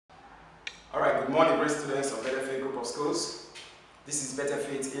Alright, good morning, great students of Better Faith Group of Schools. This is Better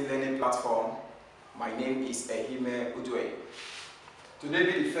Faith e-learning platform. My name is Ehime Udwe.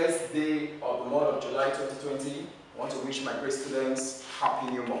 Today being the first day of the month of July 2020. I want to wish my great students Happy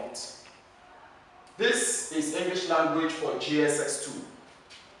New Month. This is English language for GSS 2.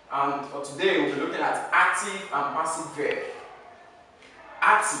 And for today, we'll be looking at active and passive verb.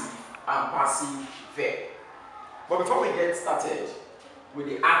 Active and passive verb. But before we get started with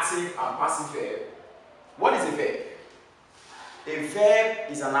the active and passive verb, what is a verb? A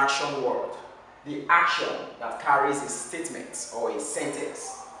verb is an action word. The action that carries a statement or a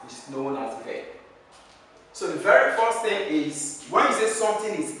sentence is known as a verb. So the very first thing is, when you say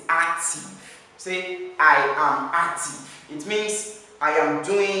something is active, say I am active. It means I am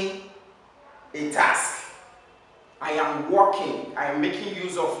doing a task. I am working. I am making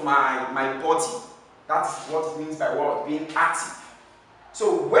use of my body. That's what it means by what? Being active.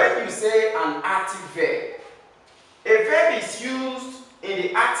 So when you say an active verb, a verb is used in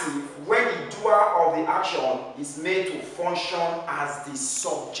the active when the doer of the action is made to function as the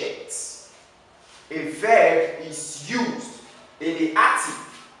subject. A verb is used in the active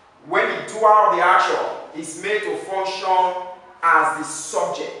when the doer of the action is made to function as the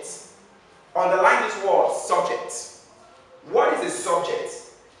subject. Underline this word, subject. What is a subject?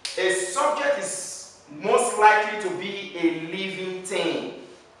 A subject is most likely to be a living thing.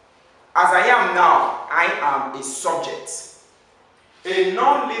 As I am now, I am a subject. A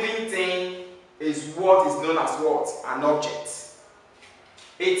non-living thing is what is known as what? An object.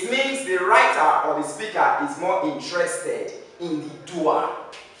 It means the writer or the speaker is more interested in the doer.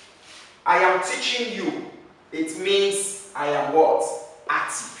 I am teaching you. It means I am what?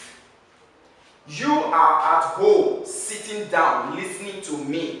 Active. You are at home, sitting down, listening to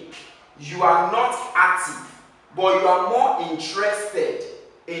me. You are not active, but you are more interested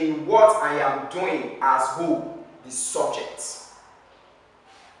in what I am doing as who? The subject.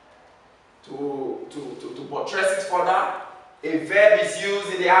 To buttress it further, a verb is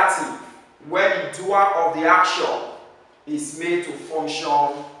used in the active when the doer of the action is made to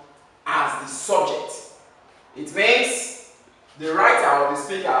function as the subject. It means the writer or the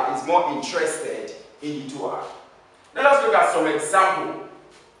speaker is more interested in the doer. Let us look at some example.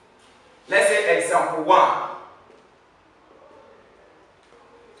 Let's say example 1.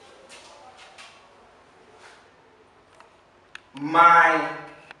 My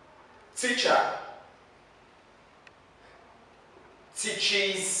teacher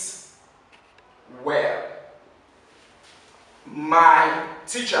teaches well. My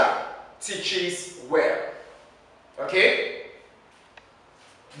teacher teaches well. Okay?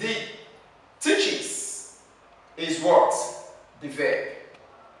 The teaches is what? The verb.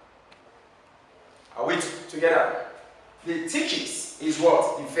 Are we together? The teaches is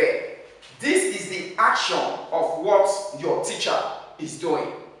what? The verb. This is the action of what your teacher is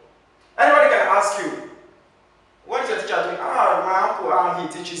doing. Anybody can ask you, what is your teacher doing? My uncle,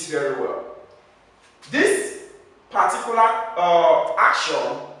 he teaches very well. This particular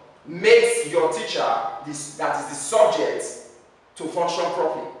action makes your teacher, that is the subject, to function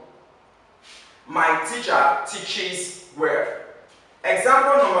properly. My teacher teaches well.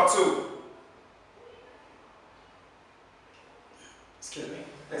 Example number 2. Excuse me.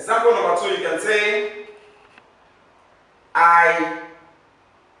 Example number 2, you can say, I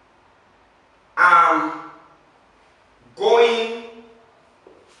am going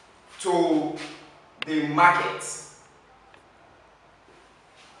to the market.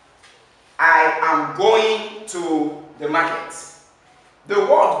 I am going to the market. The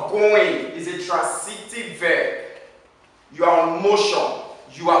word going is a transitive verb. You are on motion.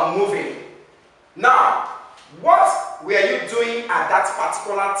 You are moving. Now, what were you doing at that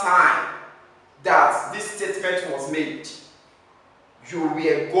particular time that this statement was made? You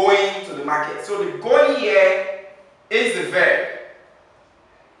were going to the market. So the going here is the verb.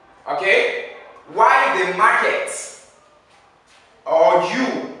 Okay? Why the market? Or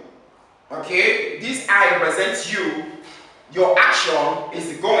you. Okay? This I represents you. Your action is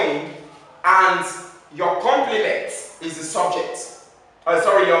the going, and your complement is the subject.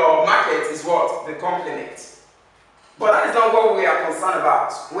 Your market is what? The complement. But that is not what we are concerned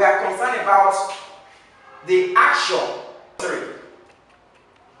about. We are concerned about the action.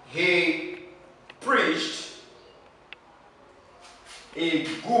 He preached a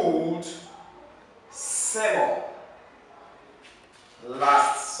good sermon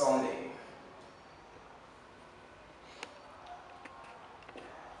last Sunday.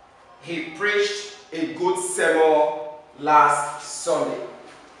 He preached a good sermon last Sunday.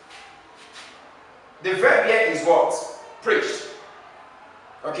 The verb here is what? Preached.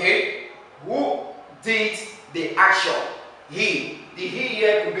 Okay? Who did the action? He. The he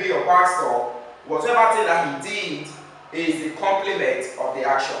here could be your pastor. Whatever thing that he did is the complement of the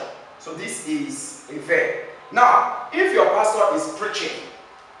action. So this is a verb. Now, if your pastor is preaching,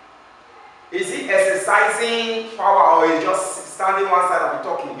 is he exercising power or is just standing one side and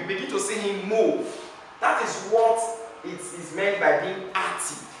talking? You begin to see him move. That is what it is meant by being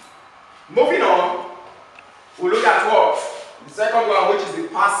active. Moving on, we look at what? The second one, which is the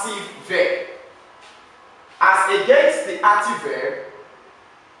passive verb. As against the active verb,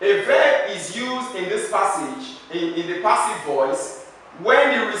 a verb is used in this passage, in the passive voice,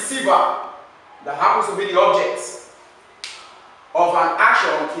 when the receiver, that happens to be the object of an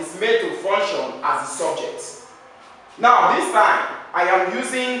action, is made to function as the subject. Now, this time, I am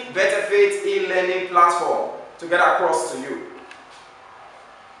using Better Faith e-learning platform to get across to you.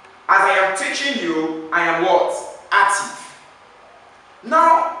 As I am teaching you, I am what? Active.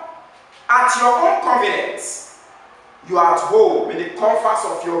 Now, at your own convenience, you are at home in the comforts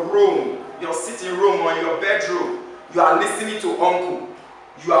of your room, your sitting room or your bedroom. You are listening to uncle.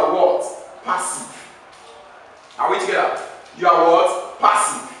 You are what? Passive. Are we together? You are what?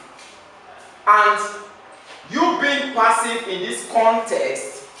 Passive. And you being passive in this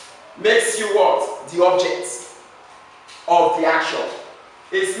context makes you what? The object of the action.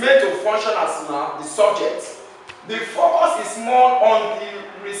 It's made to function as now the subject. The focus is more on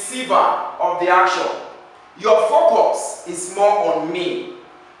the receiver of the action. Your focus is more on me.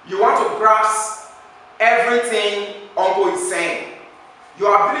 You want to grasp everything uncle is saying.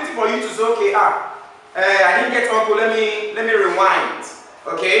 Your ability for you to say, okay, I didn't get uncle, let me rewind.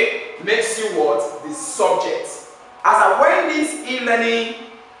 Okay? Makes you what? The subject. When this e-learning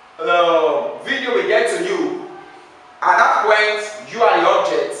video will get to you, at that point, you are the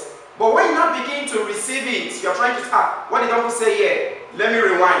object. But when you now begin to receive it, you're trying to, what did uncle say here? Let me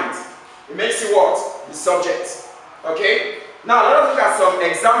rewind. It makes you what? The subject. Okay? Now, let us look at some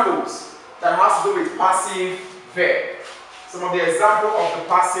examples that has to do with passive verb. Some of the examples of the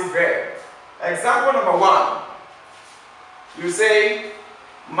passive verb. Example number 1. You say,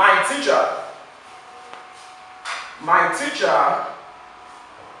 my teacher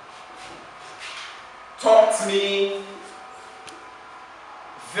taught me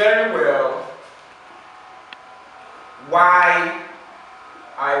very well while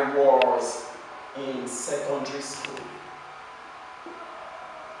I was in secondary school.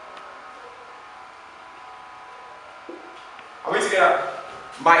 Are we together?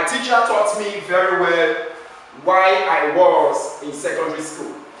 My teacher taught me very well while I was in secondary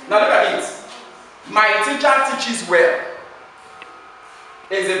school. Now look at it. My teacher teaches well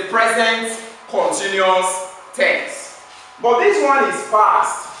is a present continuous tense. But this one is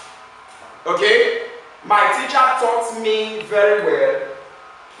past. Okay? My teacher taught me very well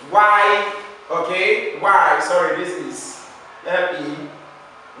why, okay, why, sorry, this is LE,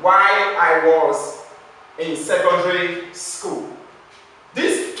 while I was in secondary school.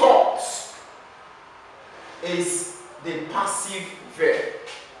 This taught is the passive verb.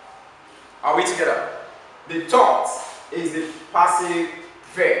 Are we together? The taught is the passive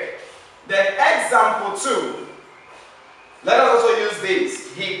verb. Then example 2. Let us also use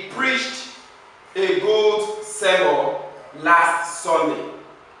this. He preached a good sermon last Sunday.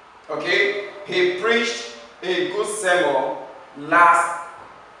 Okay? He preached a good sermon last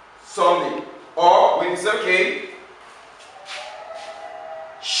Sunday. Or, when it's okay,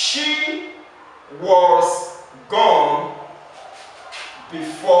 she was gone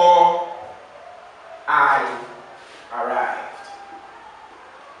before I arrived.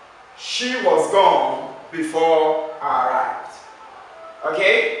 She was gone before I arrived.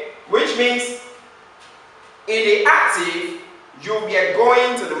 Okay? Which means in the active, you were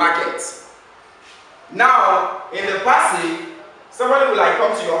going to the market. Now, in the passive, somebody will like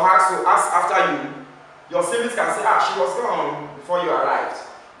come to your house to ask after you. Your siblings can say, she was gone before you arrived.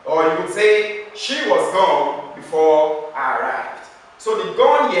 Or you would say, she was gone before I arrived. So the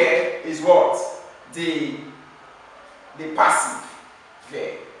gone here is what? The passive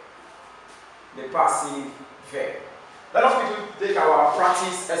verb. The passive verb. Let us quickly take our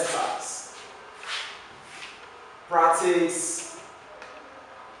practice exercise. Practice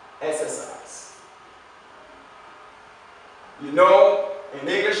exercise. You know, in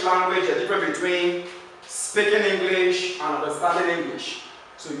English language, the difference between speaking English and understanding English.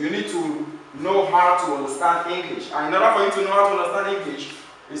 So you need to know how to understand English. And in order for you to know how to understand English,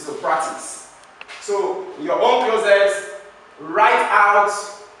 is to practice. So, in your own closet, write out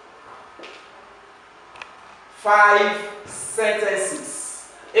 5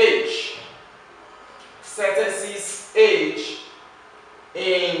 sentences each. Sentences each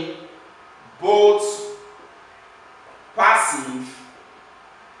in both passive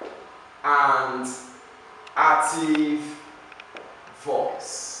and active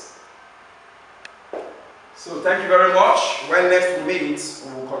voice. So thank you very much. When next we meet,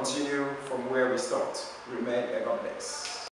 we will continue from where we stopped. Remain and God bless.